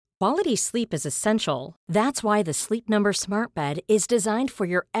Quality sleep is essential. That's why the Sleep Number Smart Bed is designed for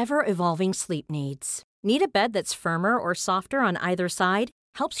your ever-evolving sleep needs. Need a bed that's firmer or softer on either side?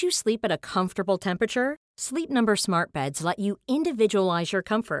 Helps you sleep at a comfortable temperature? Sleep Number Smart Beds let you individualize your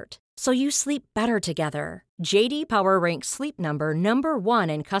comfort, so you sleep better together. J.D. Power ranks Sleep Number number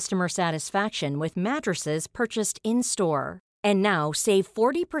one in customer satisfaction with mattresses purchased in-store. And now, save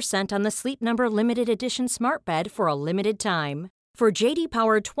 40% on the Sleep Number Limited Edition Smart Bed for a limited time. For J.D.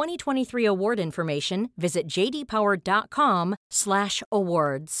 Power 2023 award information, visit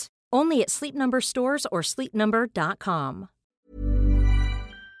jdpower.com/awards. Only at Sleep Number stores or sleepnumber.com.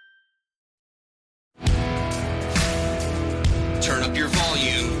 Turn up your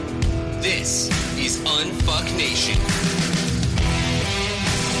volume. This is Unfuck Nation.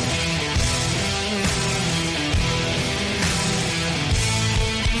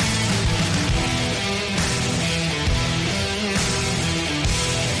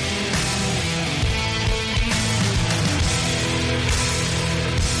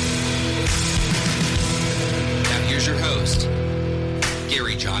 Here's your host,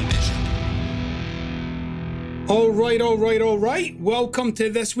 Gary John Bishop. All right. Welcome to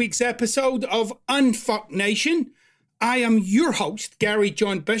this week's episode of Unfuck Nation. I am your host, Gary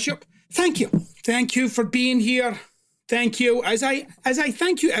John Bishop. Thank you. Thank you for being here. Thank you. As I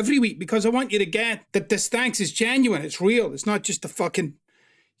thank you every week, because I want you to get that this thanks is genuine. It's real. It's not just a fucking,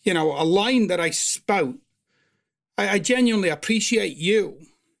 a line that I spout. I genuinely appreciate you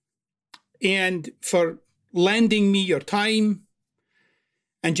and for lending me your time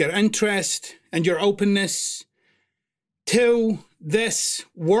and your interest and your openness to this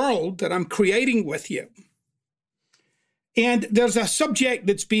world that I'm creating with you. And there's a subject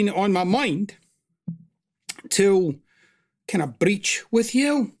that's been on my mind to kind of breach with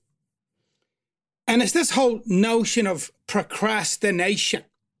you. And it's this whole notion of procrastination,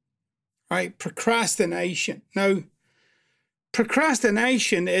 right? Procrastination. Now,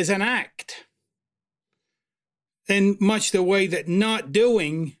 procrastination is an act in much the way that not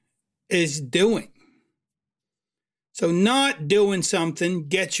doing is doing. So not doing something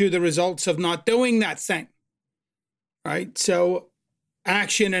gets you the results of not doing that thing, right? So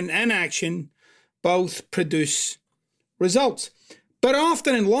action and inaction both produce results. But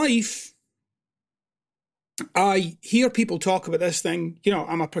often in life, I hear people talk about this thing,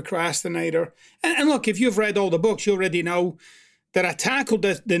 I'm a procrastinator. And look, if you've read all the books, you already know that I tackled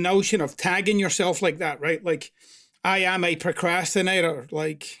the notion of tagging yourself like that, right? Like, I am a procrastinator,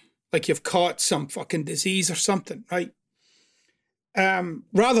 like you've caught some fucking disease or something, right?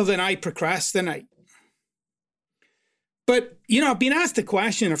 Rather than I procrastinate. But, I've been asked the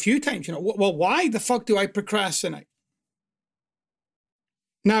question a few times, well, why the fuck do I procrastinate?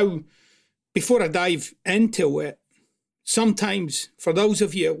 Now, before I dive into it, sometimes for those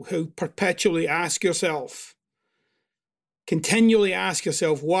of you who continually ask yourself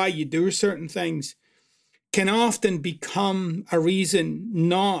why you do certain things, can often become a reason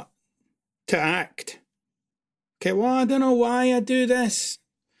not to act. Okay, well, I don't know why I do this,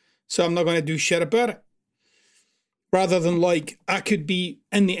 so I'm not going to do shit about it. Rather than I could be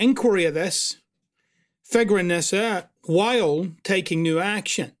in the inquiry of this, figuring this out while taking new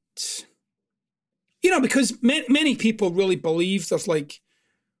actions. Because many people really believe there's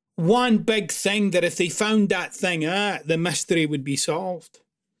one big thing that if they found that thing out, the mystery would be solved.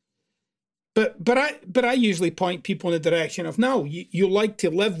 But I usually point people in the direction of, no, you like to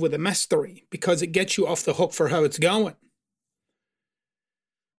live with a mystery because it gets you off the hook for how it's going.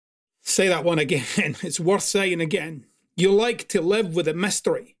 Say that one again. It's worth saying again. You like to live with a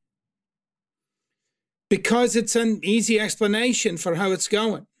mystery because it's an easy explanation for how it's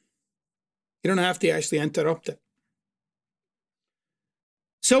going. You don't have to actually interrupt it.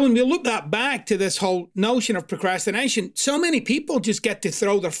 So when we look back to this whole notion of procrastination, so many people just get to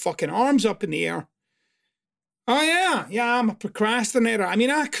throw their fucking arms up in the air. Oh yeah, I'm a procrastinator. I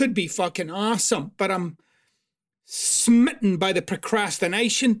mean, I could be fucking awesome, but I'm smitten by the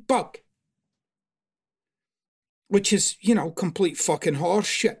procrastination bug, which is, complete fucking horse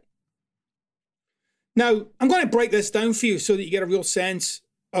shit. Now, I'm going to break this down for you so that you get a real sense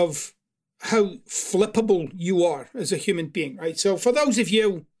of how flippable you are as a human being, right? So for those of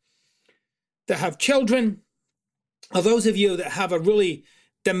you that have children, or those of you that have a really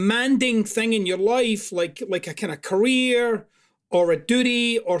demanding thing in your life, like a kind of career or a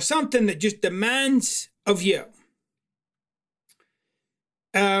duty or something that just demands of you,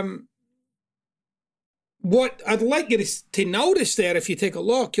 what I'd like you to notice there, if you take a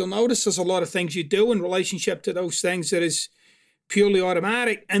look, you'll notice there's a lot of things you do in relationship to those things that is purely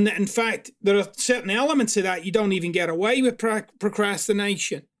automatic. And that, in fact, there are certain elements of that you don't even get away with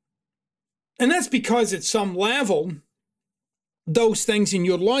procrastination. And that's because at some level, those things in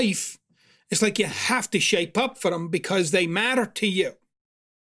your life, it's like you have to shape up for them because they matter to you.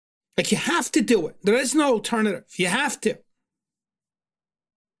 Like you have to do it. There is no alternative. You have to.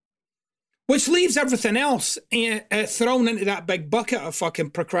 Which leaves everything else thrown into that big bucket of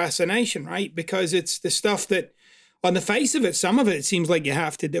fucking procrastination, right? Because it's the stuff that, on the face of it, some of it seems like you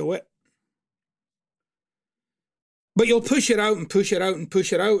have to do it. But you'll push it out and push it out and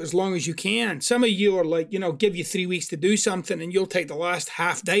push it out as long as you can. Some of you are like, give you 3 weeks to do something and you'll take the last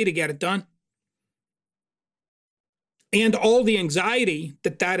half day to get it done. And all the anxiety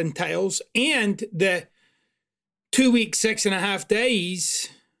that entails and the 2 weeks, 6.5 days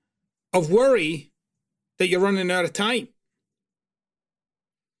of worry that you're running out of time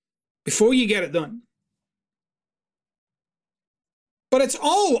before you get it done. But it's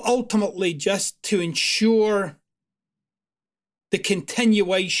all ultimately just to ensure the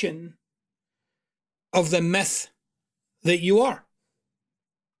continuation of the myth that you are.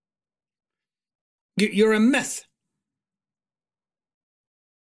 You're a myth.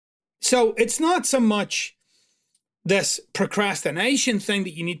 So it's not so much this procrastination thing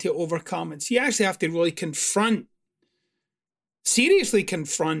that you need to overcome. It's you actually have to really seriously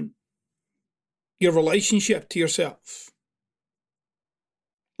confront your relationship to yourself.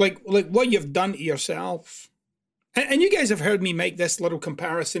 Like what you've done to yourself. And you guys have heard me make this little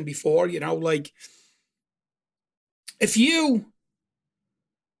comparison before, like if you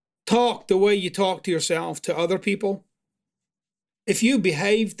talk the way you talk to yourself to other people, if you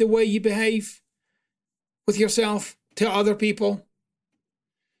behave the way you behave with yourself to other people,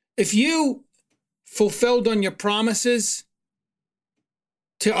 if you fulfilled on your promises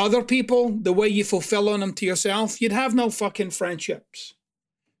to other people the way you fulfill on them to yourself, you'd have no fucking friendships.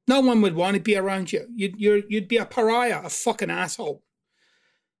 No one would want to be around you. You'd be a pariah, a fucking asshole.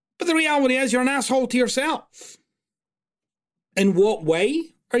 But the reality is you're an asshole to yourself. In what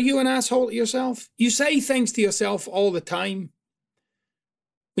way are you an asshole to yourself? You say things to yourself all the time.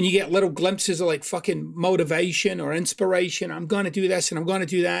 When you get little glimpses of like fucking motivation or inspiration, I'm going to do this and I'm going to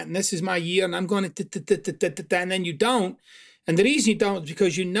do that and this is my year and I'm going to and then you don't. And the reason you don't is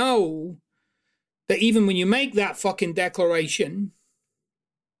because you know that even when you make that fucking declaration,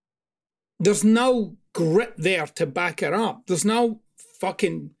 there's no grit there to back it up. There's no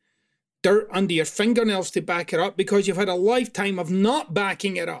fucking dirt under your fingernails to back it up because you've had a lifetime of not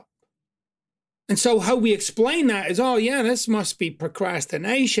backing it up. And so how we explain that is, oh yeah, this must be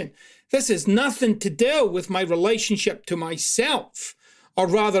procrastination. This has nothing to do with my relationship to myself, or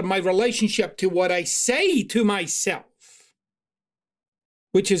rather my relationship to what I say to myself,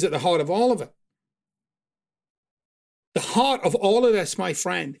 which is at the heart of all of it. The heart of all of this, my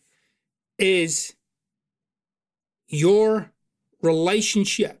friend, is your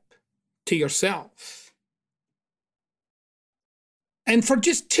relationship to yourself. And for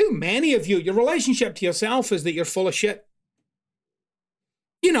just too many of you, your relationship to yourself is that you're full of shit.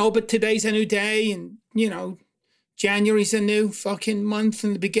 But today's a new day and, January's a new fucking month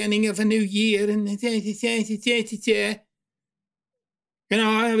and the beginning of a new year. And,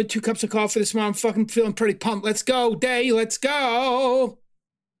 I had 2 cups of coffee this morning. I'm fucking feeling pretty pumped. Let's go, day. Let's go.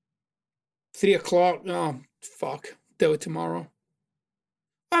 3 o'clock. Oh, fuck. Do it tomorrow.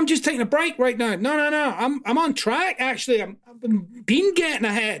 I'm just taking a break right now. No. I'm on track, actually. I've been getting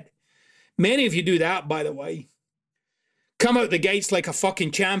ahead. Many of you do that, by the way. Come out the gates like a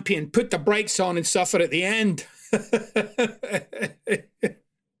fucking champion. Put the brakes on and suffer at the end.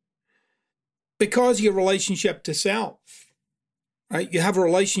 Because your relationship to self, right? You have a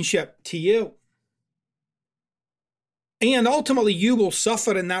relationship to you. And ultimately, you will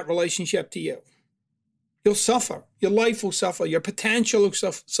suffer in that relationship to you. You'll suffer. Your life will suffer. Your potential will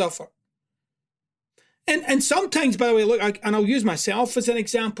suffer. And sometimes, by the way, look, and I'll use myself as an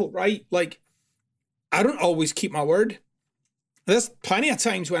example, right? Like, I don't always keep my word. There's plenty of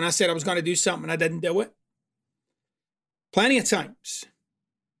times when I said I was going to do something and I didn't do it. Plenty of times.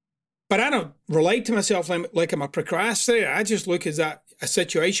 But I don't relate to myself like I'm a procrastinator. I just look at that a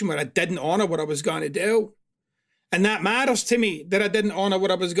situation where I didn't honor what I was going to do. And that matters to me, that I didn't honor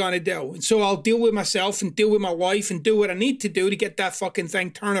what I was going to do. And so I'll deal with myself and deal with my wife and do what I need to do to get that fucking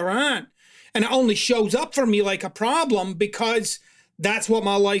thing turned around. And it only shows up for me like a problem because that's what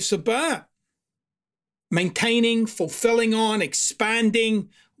my life's about. Maintaining, fulfilling on, expanding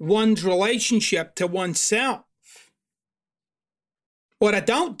one's relationship to oneself. What I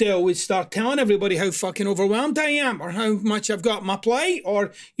don't do is start telling everybody how fucking overwhelmed I am or how much I've got on my plate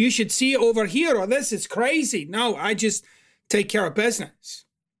or you should see it over here or this is crazy. No, I just take care of business.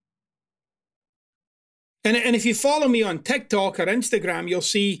 And if you follow me on TikTok or Instagram, you'll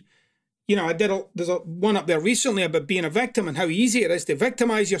see there's one up there recently about being a victim and how easy it is to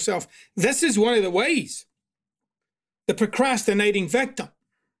victimize yourself. This is one of the ways. The procrastinating victim.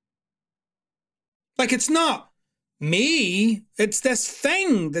 Like, it's not me, it's this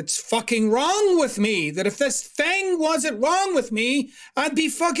thing that's fucking wrong with me. That if this thing wasn't wrong with me, I'd be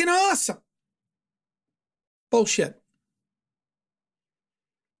fucking awesome. Bullshit.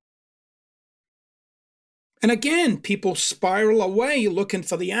 And again, people spiral away looking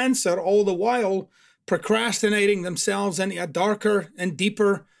for the answer, all the while procrastinating themselves into a darker and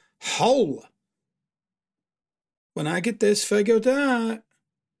deeper hole. When I get this figured out,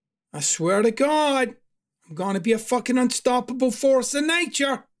 I swear to God, I'm going to be a fucking unstoppable force in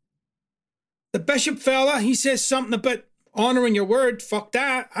nature. The bishop fella, he says something about honoring your word. Fuck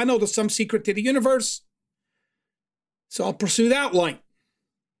that. I know there's some secret to the universe. So I'll pursue that line.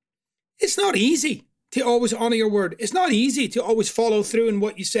 It's not easy to always honor your word. It's not easy to always follow through in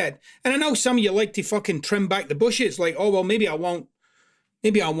what you said. And I know some of you like to fucking trim back the bushes. Like, oh, well, maybe I won't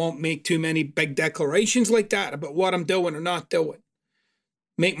make too many big declarations like that about what I'm doing or not doing.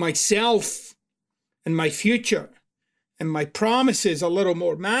 Make myself and my future and my promises a little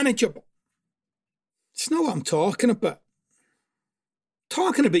more manageable. It's not what I'm talking about. I'm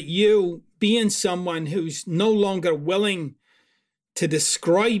talking about you being someone who's no longer willing to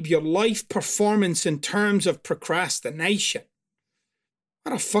describe your life performance in terms of procrastination.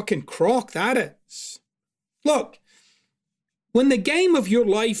 What a fucking crock that is. Look, when the game of your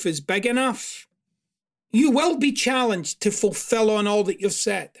life is big enough, you will be challenged to fulfill on all that you've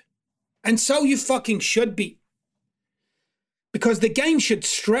said. And so you fucking should be. Because the game should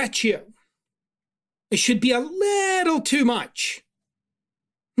stretch you. It should be a little too much.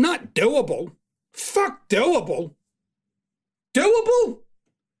 Not doable. Fuck doable. Doable?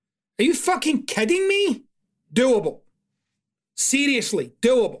 Are you fucking kidding me? Doable. Seriously,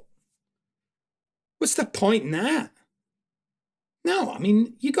 doable. What's the point in that? No, I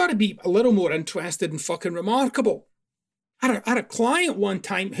mean, you got to be a little more interested in fucking remarkable. I had a client one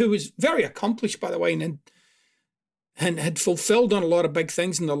time who was very accomplished, by the way, and had fulfilled on a lot of big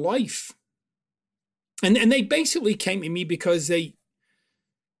things in their life. And they basically came to me because they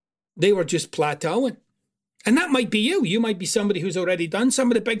were just plateauing. And that might be you. You might be somebody who's already done some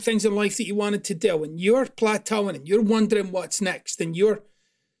of the big things in life that you wanted to do, and you're plateauing and you're wondering what's next.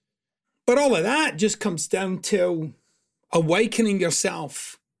 But all of that just comes down to awakening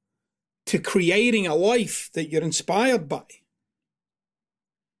yourself to creating a life that you're inspired by,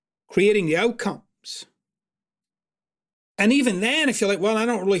 creating the outcomes. And even then, if you're like, well, I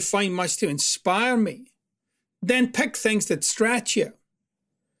don't really find much to inspire me, then pick things that stretch you.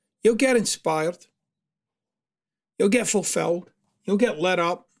 You'll get inspired. You'll get fulfilled. You'll get lit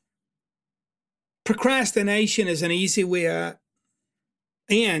up. Procrastination is an easy way out.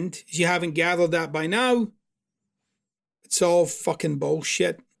 And, if you haven't gathered that by now, it's all fucking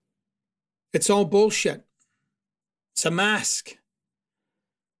bullshit. It's all bullshit. It's a mask.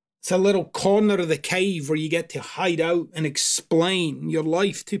 It's a little corner of the cave where you get to hide out and explain your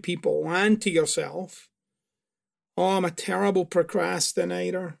life to people and to yourself. Oh, I'm a terrible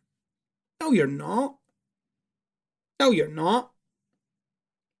procrastinator. No, you're not. No, you're not.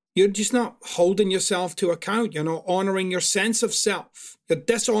 You're just not holding yourself to account. You're not honoring your sense of self. You're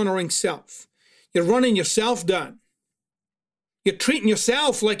dishonoring self. You're running yourself down. You're treating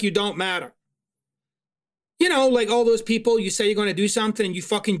yourself like you don't matter. You know, like all those people, you say you're going to do something and you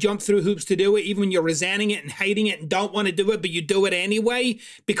fucking jump through hoops to do it, even when you're resenting it and hating it and don't want to do it, but you do it anyway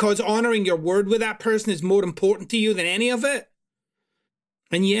because honoring your word with that person is more important to you than any of it.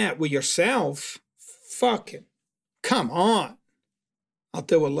 And yet, with yourself, fucking, come on. I'll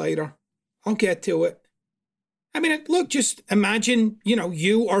do it later. I'll get to it. I mean, look, just imagine,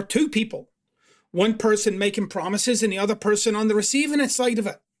 you or two people. One person making promises and the other person on the receiving side of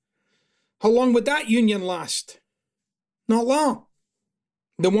it. How long would that union last? Not long.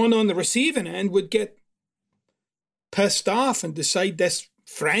 The one on the receiving end would get pissed off and decide this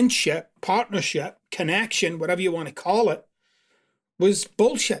friendship, partnership, connection, whatever you want to call it, was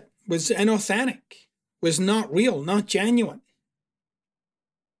bullshit, was inauthentic, was not real, not genuine.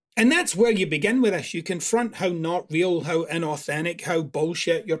 And that's where you begin with this. You confront how not real, how inauthentic, how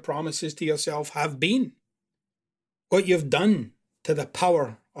bullshit your promises to yourself have been. What you've done to the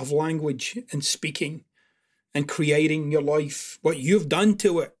power of language and speaking and creating your life. What you've done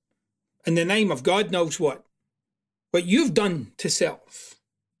to it. In the name of God knows what. What you've done to self.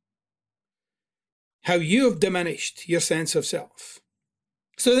 How you have diminished your sense of self.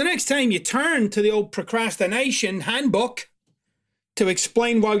 So the next time you turn to the old procrastination handbook to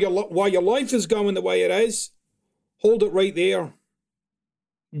explain why your life is going the way it is, hold it right there.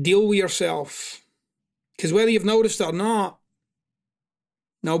 deal with yourself. Because whether you've noticed or not,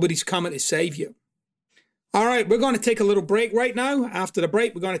 nobody's coming to save you. All right, we're going to take a little break right now. After the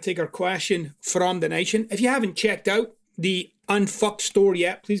break, we're going to take our question from the nation. If you haven't checked out the Unfucked store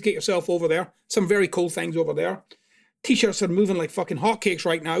yet, please get yourself over there. Some very cool things over there. T-shirts are moving like fucking hotcakes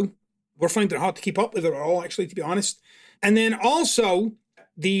right now. We're finding it hard to keep up with it all, actually, to be honest. And then also,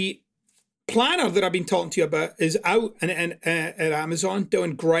 the planner that I've been talking to you about is out at Amazon,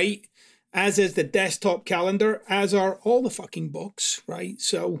 doing great, as is the desktop calendar, as are all the fucking books, right?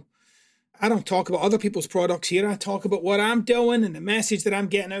 So I don't talk about other people's products here. I talk about what I'm doing and the message that I'm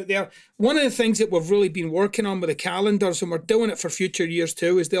getting out there. One of the things that we've really been working on with the calendars, and we're doing it for future years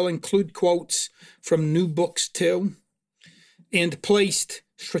too, is they'll include quotes from new books too, and placed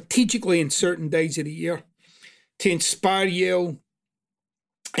strategically in certain days of the year to inspire you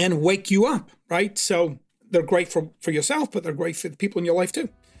and wake you up, right? So they're great for yourself, but they're great for the people in your life too.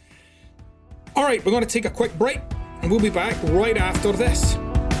 All right, we're going to take a quick break, and we'll be back right after this.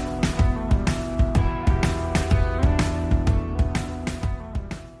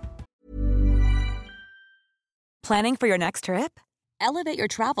 Planning for your next trip? Elevate your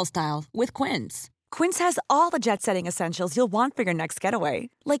travel style with Quince. Quince has all the jet-setting essentials you'll want for your next getaway,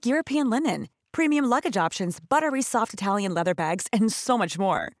 like European linen, premium luggage options, buttery soft Italian leather bags, and so much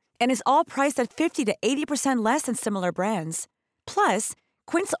more. And is all priced at 50 to 80% less than similar brands. Plus,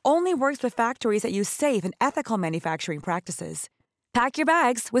 Quince only works with factories that use safe and ethical manufacturing practices. Pack your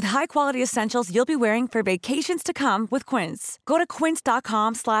bags with high-quality essentials you'll be wearing for vacations to come with Quince. Go to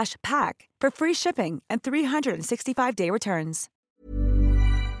quince.com/pack for free shipping and 365-day returns.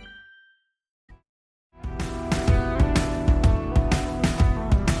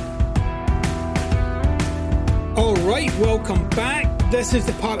 All right, welcome back. This is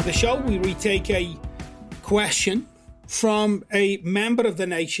the part of the show we retake a question from a member of the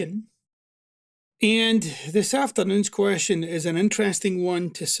nation. And this afternoon's question is an interesting one,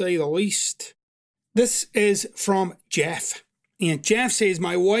 to say the least. This is from Jeff. And Jeff says,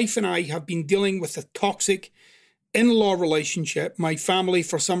 my wife and I have been dealing with a toxic in-law relationship. My family,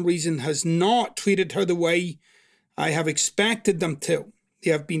 for some reason, has not treated her the way I have expected them to.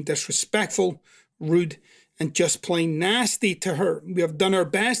 They have been disrespectful, rude, and just plain nasty to her. We have done our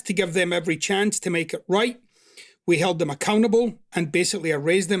best to give them every chance to make it right. We held them accountable and basically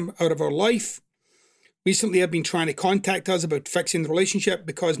erased them out of our life. Recently, I've been trying to contact us about fixing the relationship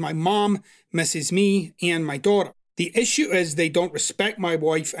because my mom misses me and my daughter. The issue is they don't respect my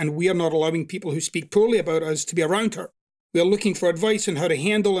wife, and we are not allowing people who speak poorly about us to be around her. We are looking for advice on how to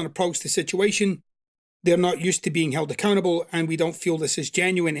handle and approach the situation. They're not used to being held accountable, and we don't feel this is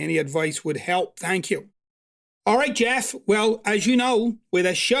genuine. Any advice would help. Thank you. All right, Jeff. Well, as you know, with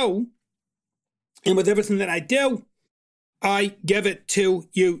this show and with everything that I do, I give it to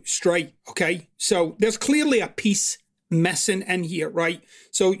you straight, okay? So there's clearly a piece missing in here, right?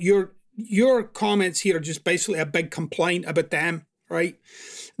 So your comments here are just basically a big complaint about them, right?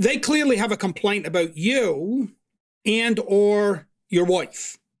 They clearly have a complaint about you and or your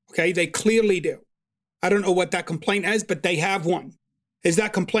wife, okay? They clearly do. I don't know what that complaint is, but they have one. Is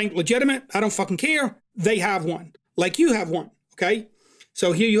that complaint legitimate? I don't fucking care. They have one, like you have one, okay?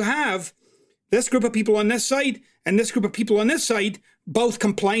 So here you have this group of people on this side and this group of people on this side, both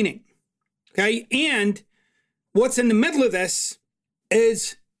complaining, okay? And what's in the middle of this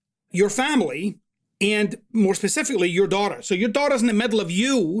is your family, and more specifically, your daughter. So your daughter's in the middle of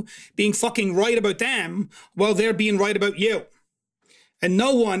you being fucking right about them while they're being right about you. And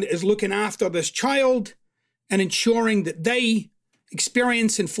no one is looking after this child and ensuring that they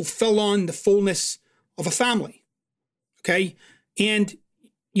experience and fulfill on the fullness of a family, okay? And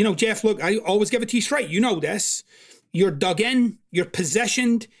you know, Jeff, look, I always give it to you straight. You know this. You're dug in. You're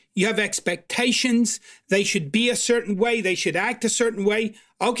positioned. You have expectations. They should be a certain way. They should act a certain way.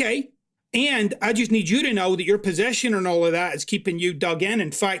 Okay. And I just need you to know that your position and all of that is keeping you dug in.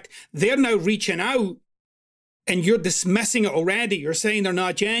 In fact, they're now reaching out and you're dismissing it already. You're saying they're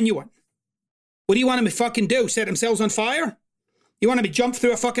not genuine. What do you want them to fucking do? Set themselves on fire? You want them to jump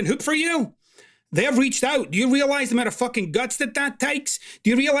through a fucking hoop for you? They've reached out. Do you realize the amount of fucking guts that takes? Do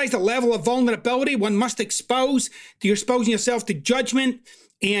you realize the level of vulnerability one must expose? Do you exposing yourself to judgment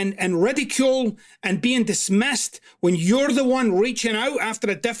and ridicule and being dismissed when you're the one reaching out after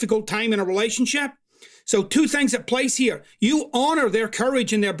a difficult time in a relationship? So two things at place here. You honor their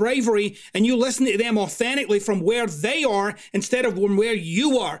courage and their bravery, and you listen to them authentically from where they are instead of from where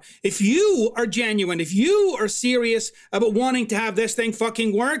you are. If you are genuine, if you are serious about wanting to have this thing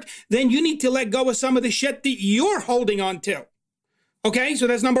fucking work, then you need to let go of some of the shit that you're holding on to. Okay, so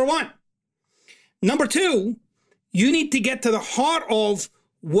that's number one. Number two, you need to get to the heart of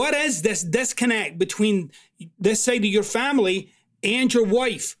What is this disconnect between this side of your family and your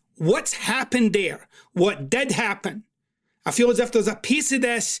wife? What's happened there? What did happen? I feel as if there's a piece of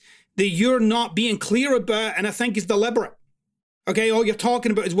this that you're not being clear about, and I think is deliberate. Okay, all you're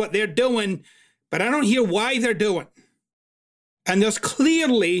talking about is what they're doing, but I don't hear why they're doing. And there's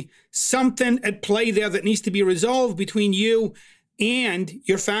clearly something at play there that needs to be resolved between you and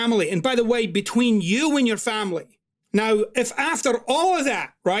your family. And by the way, between you and your family. Now, if after all of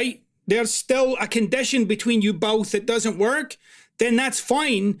that, right, there's still a condition between you both that doesn't work, then that's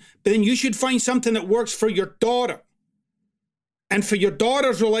fine. But then you should find something that works for your daughter and for your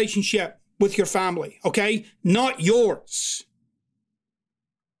daughter's relationship with your family, okay? Not yours.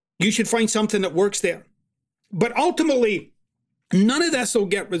 You should find something that works there. But ultimately, none of this will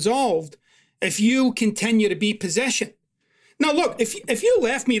get resolved if you continue to be possession. Now, look, if you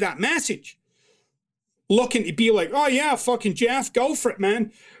left me that message looking to be like, oh, yeah, fucking Jeff, go for it,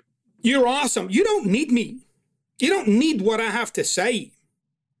 man. You're awesome. You don't need me. You don't need what I have to say.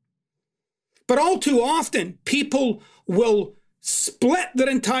 But all too often, people will split their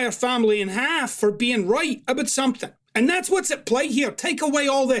entire family in half for being right about something. And that's what's at play here. Take away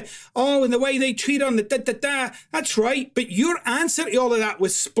all the, and the way they treat on the da-da-da. That's right. But your answer to all of that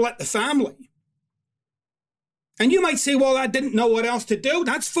was split the family. And you might say, well, I didn't know what else to do.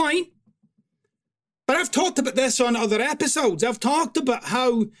 That's fine. But I've talked about this on other episodes. I've talked about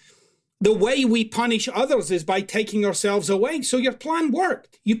how the way we punish others is by taking ourselves away. So your plan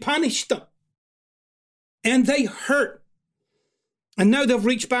worked. You punished them. And they hurt. And now they've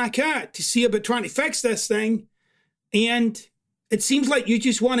reached back out to see about trying to fix this thing. And it seems like you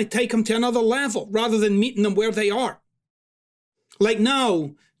just want to take them to another level rather than meeting them where they are. Like,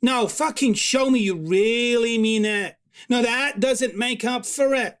 no, fucking show me you really mean it. No, that doesn't make up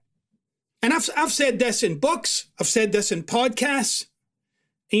for it. And I've said this in books. I've said this in podcasts.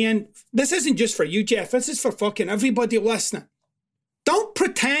 And this isn't just for you, Jeff. This is for fucking everybody listening. Don't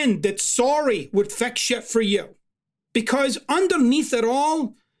pretend that sorry would fix shit for you. Because underneath it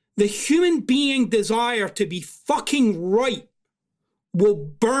all, the human being desire to be fucking right will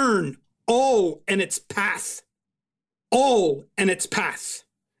burn all in its path. All in its path.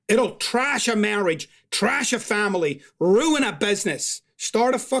 It'll trash a marriage, trash a family, ruin a business,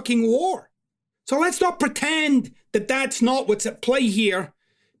 start a fucking war. So let's not pretend that that's not what's at play here.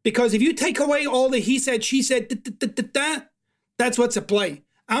 Because if you take away all the he said, she said, that's what's at play.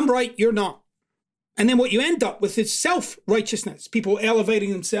 I'm right, you're not. And then what you end up with is self-righteousness. People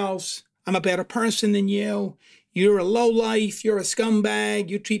elevating themselves. I'm a better person than you. You're a lowlife. You're a scumbag.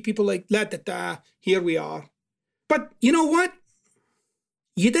 You treat people like la-da-da. Here we are. But you know what?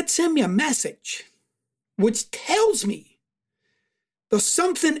 You did send me a message, which tells me there's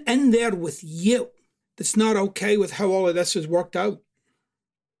something in there with you that's not okay with how all of this has worked out.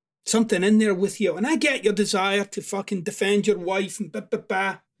 Something in there with you. And I get your desire to fucking defend your wife and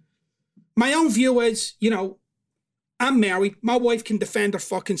blah. My own view is, I'm married. My wife can defend her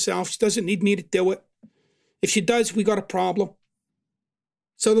fucking self. She doesn't need me to do it. If she does, we got a problem.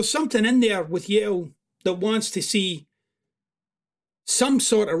 So there's something in there with you that wants to see some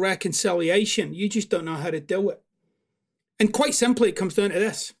sort of reconciliation. You just don't know how to do it. And quite simply, it comes down to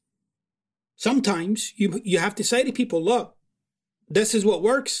this. Sometimes you have to say to people, look, this is what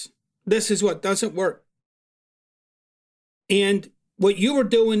works. This is what doesn't work. And what you were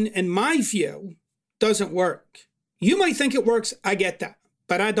doing, in my view, doesn't work. You might think it works. I get that.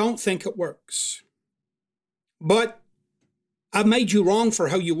 But I don't think it works. But I made you wrong for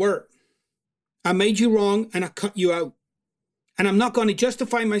how you were. I made you wrong and I cut you out. And I'm not going to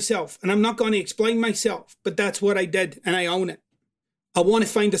justify myself and I'm not going to explain myself. But that's what I did and I own it. I want to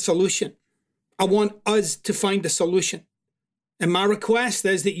find a solution. I want us to find a solution. And my request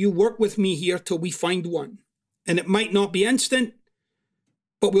is that you work with me here till we find one. And it might not be instant,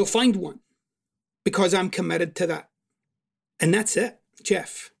 but we'll find one because I'm committed to that. And that's it,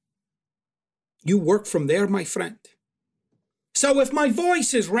 Jeff. You work from there, my friend. So if my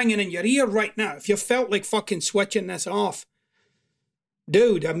voice is ringing in your ear right now, if you felt like fucking switching this off,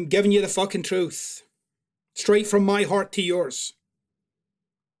 dude, I'm giving you the fucking truth. Straight from my heart to yours.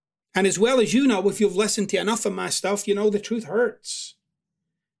 And as well as you know, if you've listened to enough of my stuff, you know the truth hurts.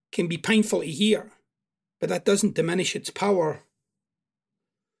 Can be painful to hear. But that doesn't diminish its power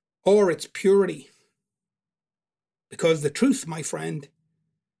or its purity. Because the truth, my friend,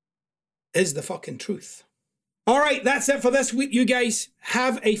 is the fucking truth. All right, that's it for this week, you guys.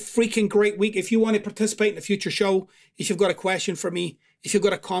 Have a freaking great week. If you want to participate in a future show, if you've got a question for me, if you've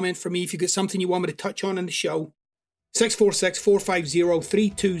got a comment for me, if you've got something you want me to touch on in the show,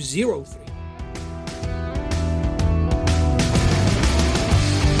 646-450-3203.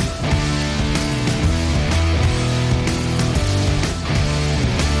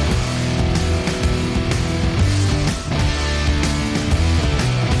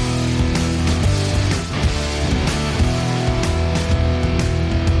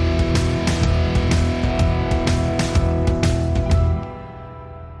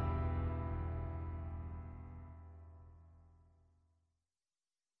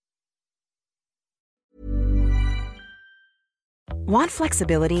 Want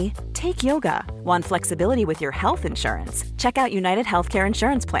flexibility? Take yoga. Want flexibility with your health insurance? Check out United Healthcare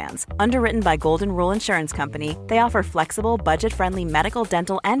Insurance Plans. Underwritten by Golden Rule Insurance Company, they offer flexible, budget-friendly medical,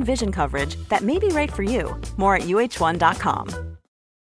 dental, and vision coverage that may be right for you. More at uh1.com.